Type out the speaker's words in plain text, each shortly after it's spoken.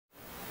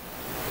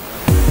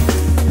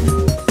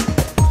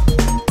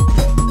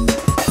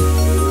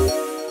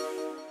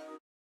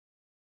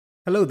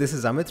Hello, this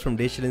is Amit from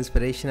Digital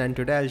Inspiration, and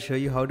today I'll show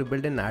you how to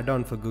build an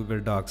add-on for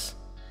Google Docs.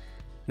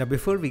 Now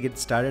before we get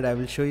started, I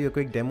will show you a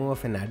quick demo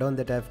of an add-on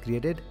that I've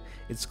created.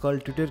 It's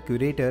called Twitter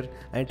Curator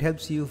and it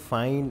helps you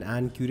find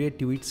and curate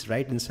tweets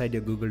right inside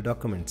your Google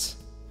Documents.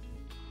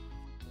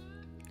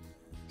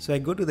 So I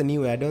go to the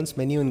new add-ons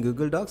menu in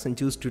Google Docs and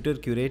choose Twitter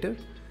Curator.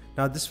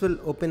 Now this will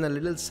open a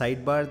little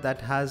sidebar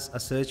that has a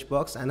search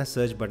box and a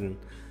search button.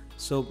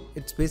 So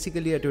it's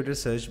basically a Twitter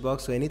search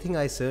box, so anything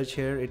I search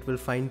here, it will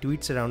find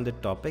tweets around the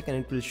topic and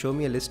it will show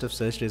me a list of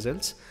search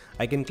results.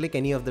 I can click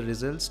any of the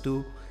results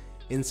to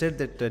insert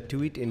that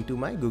tweet into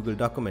my Google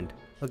document.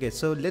 Okay,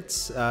 so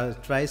let's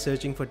try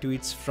searching for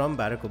tweets from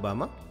Barack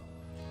Obama.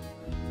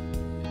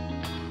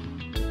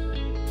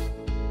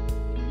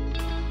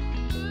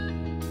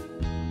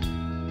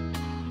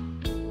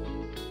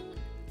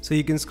 So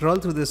you can scroll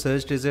through the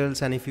search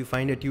results, and if you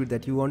find a tweet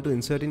that you want to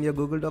insert in your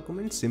Google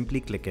document, simply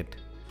click it.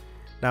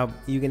 Now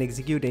you can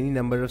execute any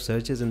number of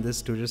searches in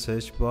this Twitter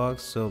search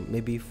box. So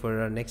maybe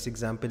for our next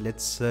example,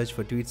 let's search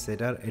for tweets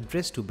that are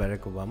addressed to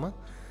Barack Obama.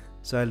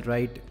 So I'll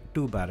write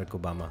to Barack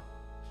Obama.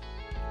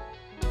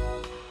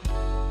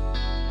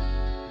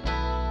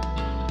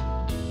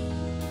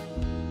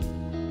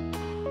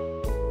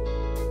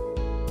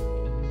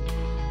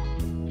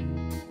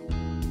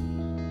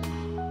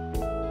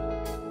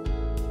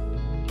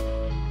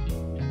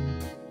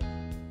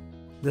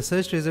 The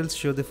search results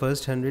show the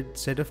first 100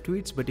 set of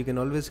tweets, but you can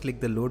always click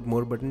the load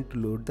more button to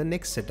load the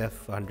next set of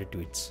 100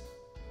 tweets.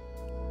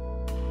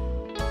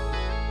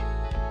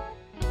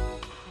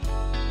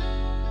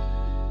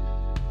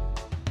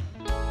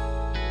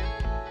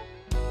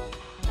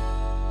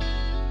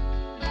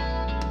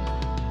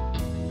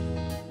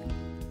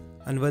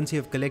 And once you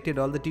have collected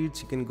all the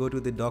tweets, you can go to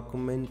the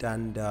document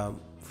and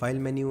file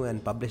menu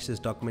and publish this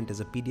document as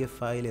a PDF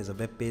file, as a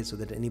web page, so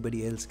that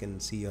anybody else can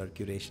see your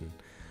curation.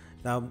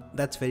 Now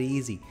that's very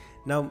easy.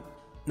 Now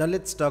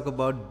let's talk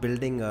about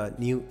building a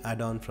new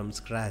add-on from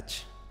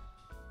scratch.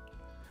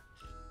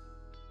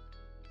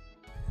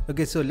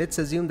 Okay, so let's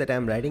assume that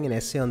I'm writing an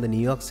essay on the New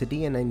York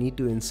City and I need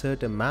to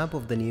insert a map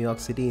of the New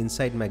York City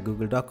inside my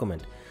Google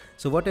document.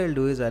 So what I'll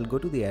do is I'll go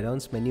to the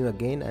add-ons menu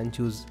again and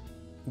choose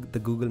the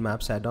Google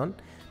Maps add-on.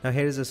 Now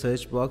here is a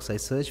search box. I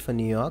search for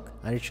New York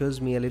and it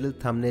shows me a little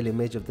thumbnail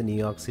image of the New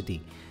York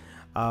City.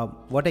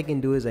 What I can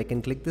do is I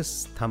can click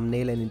this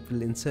thumbnail and it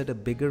will insert a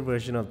bigger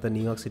version of the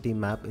New York City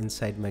map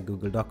inside my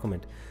Google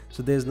document.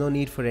 So there's no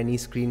need for any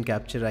screen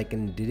capture. I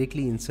can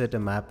directly insert a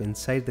map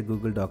inside the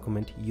Google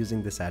document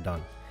using this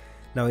add-on.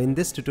 Now in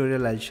this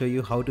tutorial, I'll show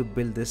you how to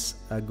build this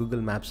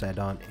Google Maps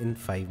add-on in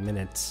 5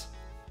 minutes.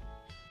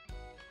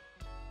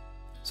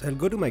 So I'll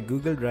go to my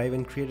Google Drive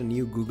and create a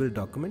new Google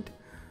document.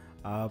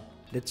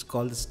 Let's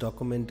call this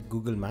document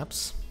Google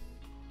Maps.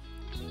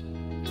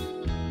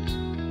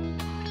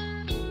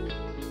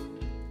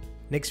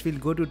 Next, we'll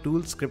go to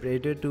Tools Script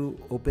Editor to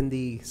open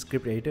the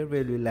script editor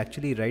where we'll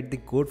actually write the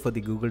code for the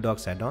Google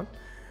Docs add-on.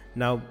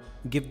 Now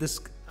give this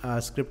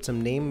script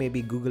some name,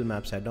 maybe Google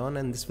Maps add-on,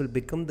 and this will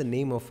become the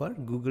name of our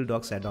Google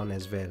Docs add-on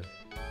as well.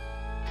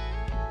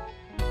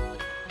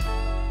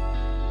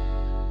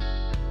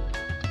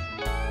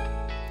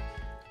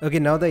 Okay,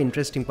 now the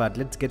interesting part,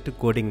 let's get to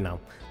coding now.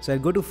 So I'll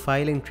go to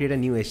File and create a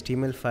new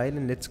HTML file,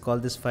 and let's call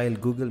this file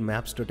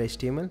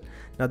googlemaps.html.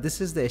 Now this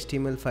is the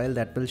HTML file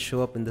that will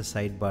show up in the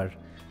sidebar.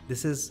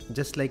 This is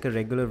just like a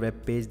regular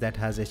web page that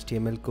has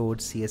HTML code,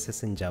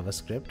 CSS and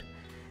JavaScript.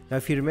 Now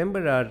if you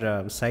remember our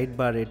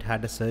sidebar, it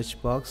had a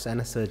search box and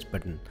a search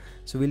button.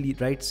 So we'll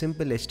write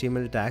simple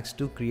HTML tags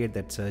to create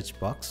that search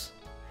box.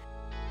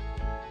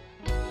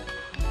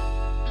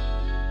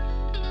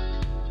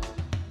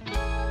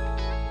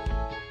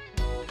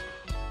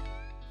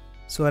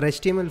 So our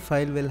HTML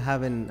file will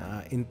have an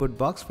input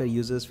box where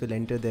users will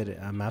enter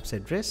their maps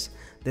address.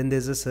 Then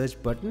there's a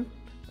search button.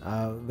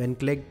 When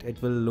clicked, it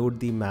will load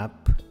the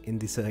map in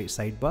the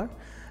sidebar,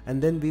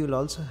 and then we will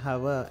also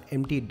have a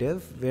empty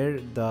div where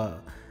the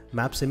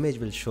maps image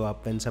will show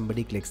up when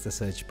somebody clicks the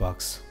search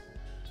box.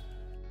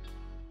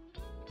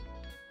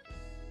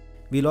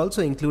 We'll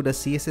also include a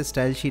CSS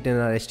style sheet in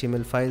our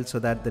HTML file so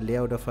that the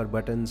layout of our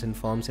buttons and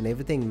forms and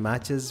everything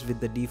matches with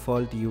the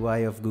default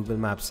UI of Google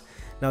Maps.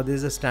 Now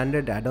there's a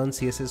standard add-on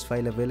CSS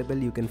file available.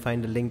 You can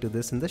find a link to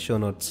this in the show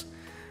notes.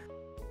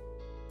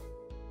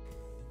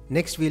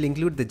 Next, we'll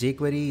include the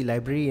jQuery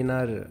library in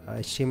our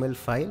HTML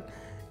file.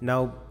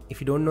 Now, if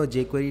you don't know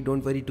jQuery,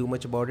 don't worry too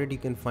much about it. You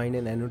can find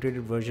an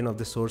annotated version of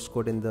the source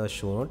code in the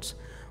show notes.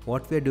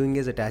 What we are doing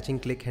is attaching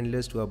click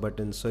handlers to our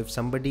buttons. So if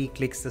somebody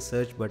clicks the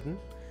search button,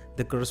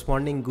 the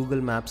corresponding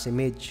Google Maps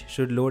image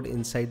should load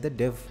inside the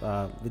div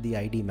with the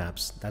ID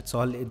maps. That's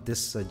all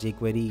this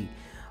jQuery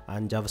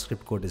and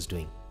JavaScript code is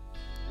doing.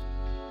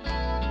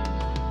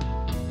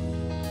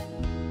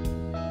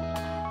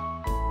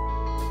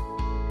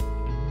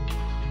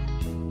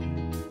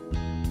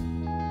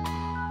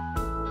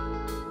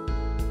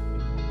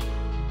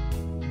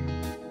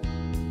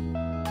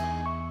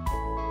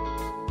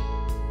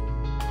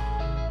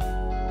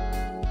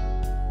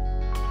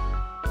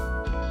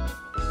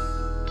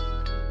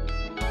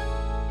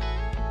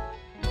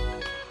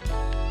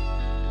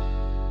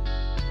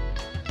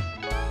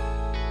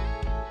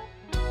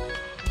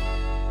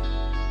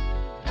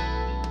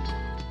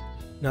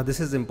 Now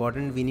this is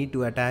important. We need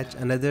to attach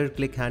another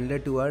click handler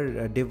to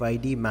our div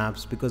ID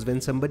maps, because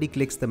when somebody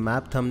clicks the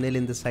map thumbnail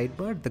in the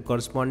sidebar, the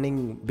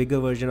corresponding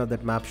bigger version of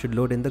that map should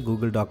load in the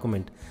Google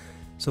document.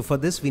 So for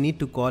this we need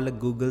to call a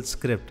Google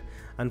script,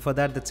 and for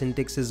that the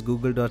syntax is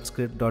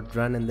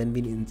google.script.run, and then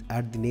we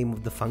add the name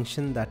of the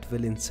function that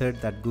will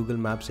insert that Google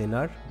Maps in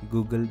our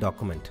Google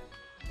document.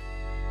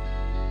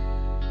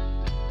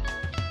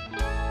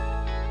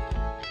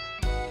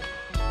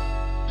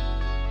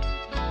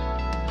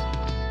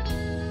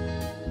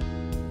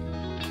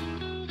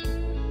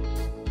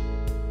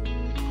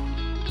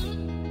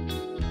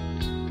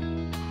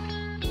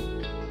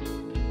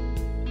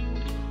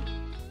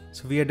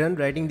 So we are done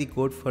writing the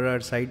code for our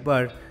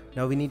sidebar.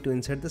 Now we need to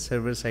insert the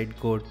server side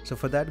code. So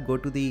for that, go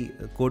to the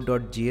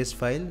code.js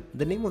file.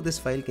 The name of this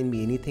file can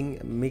be anything.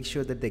 Make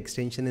sure that the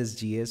extension is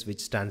JS, which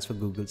stands for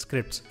Google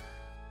Scripts.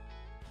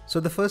 So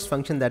the first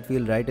function that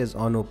we'll write is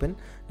onOpen.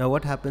 Now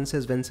what happens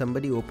is when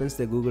somebody opens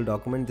the Google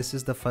document, this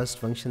is the first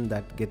function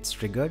that gets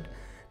triggered.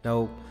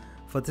 Now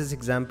for this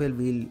example,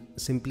 we'll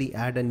simply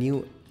add a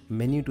new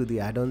menu to the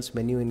add-ons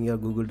menu in your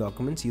Google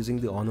Documents using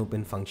the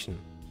onOpen function.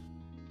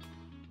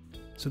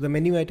 So the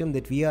menu item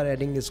that we are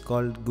adding is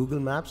called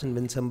Google Maps, and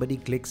when somebody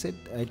clicks it,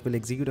 it will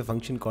execute a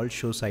function called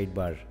show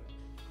sidebar.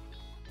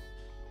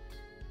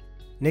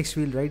 Next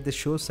we'll write the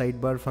show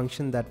sidebar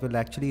function that will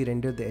actually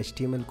render the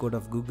HTML code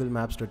of Google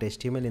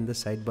Maps.html in the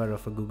sidebar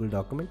of a Google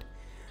document.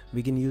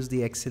 We can use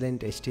the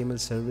excellent HTML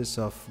service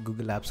of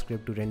Google Apps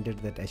Script to render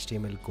that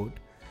HTML code.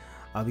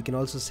 We can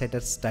also set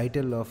a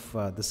title of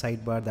the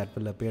sidebar that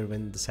will appear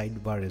when the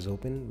sidebar is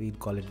open. We'll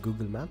call it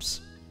Google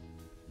Maps.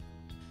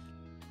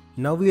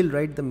 Now we will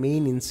write the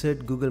main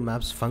insert Google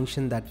Maps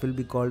function that will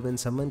be called when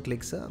someone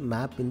clicks a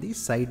map in the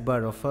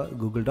sidebar of a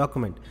Google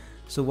document.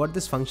 So what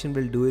this function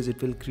will do is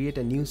it will create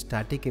a new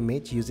static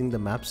image using the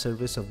map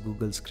service of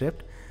Google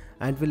Script,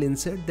 and will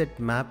insert that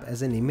map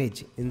as an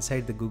image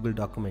inside the Google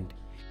document.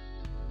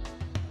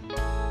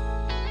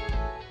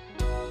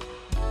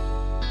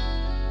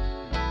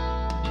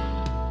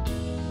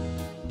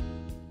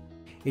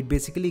 It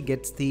basically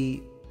gets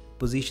the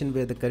position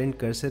where the current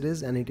cursor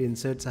is, and it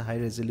inserts a high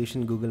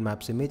resolution Google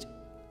Maps image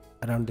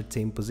around that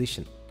same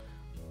position.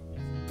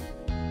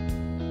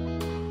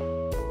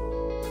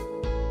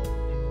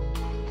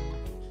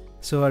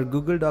 So our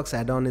Google Docs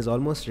add-on is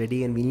almost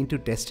ready, and we need to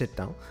test it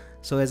now.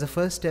 So as a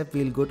first step,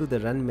 we'll go to the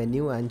run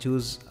menu and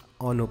choose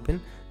onOpen.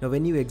 Now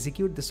when you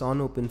execute this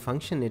onOpen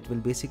function, it will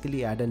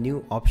basically add a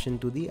new option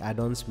to the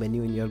add-ons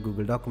menu in your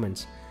Google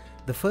Documents.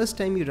 The first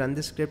time you run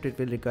this script, it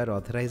will require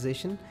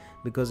authorization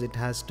because it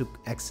has to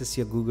access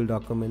your Google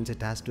Documents,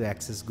 it has to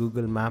access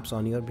Google Maps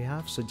on your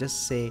behalf. So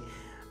just say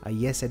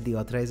yes at the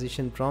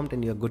authorization prompt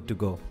and you're good to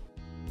go.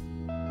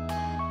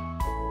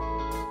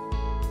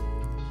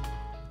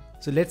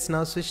 So let's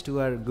now switch to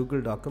our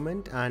Google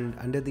document, and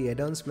under the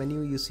add-ons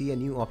menu you see a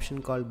new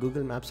option called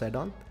Google Maps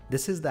add-on.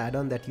 This is the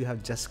add-on that you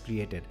have just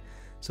created.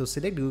 So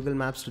select Google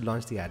Maps to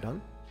launch the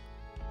add-on.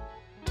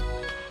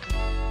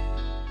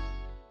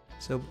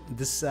 So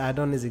this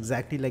add-on is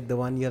exactly like the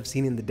one you have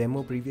seen in the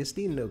demo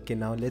previously. Okay,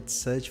 now let's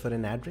search for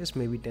an address,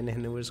 maybe 10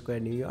 Hanover Square,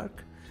 New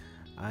York,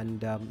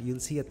 and you'll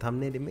see a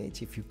thumbnail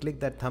image. If you click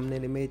that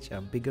thumbnail image,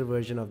 a bigger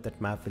version of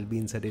that map will be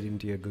inserted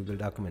into your Google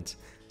Documents.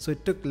 So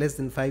it took less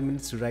than 5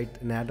 minutes to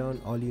write an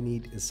add-on. All you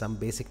need is some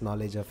basic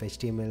knowledge of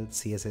HTML,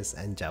 CSS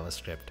and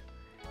JavaScript.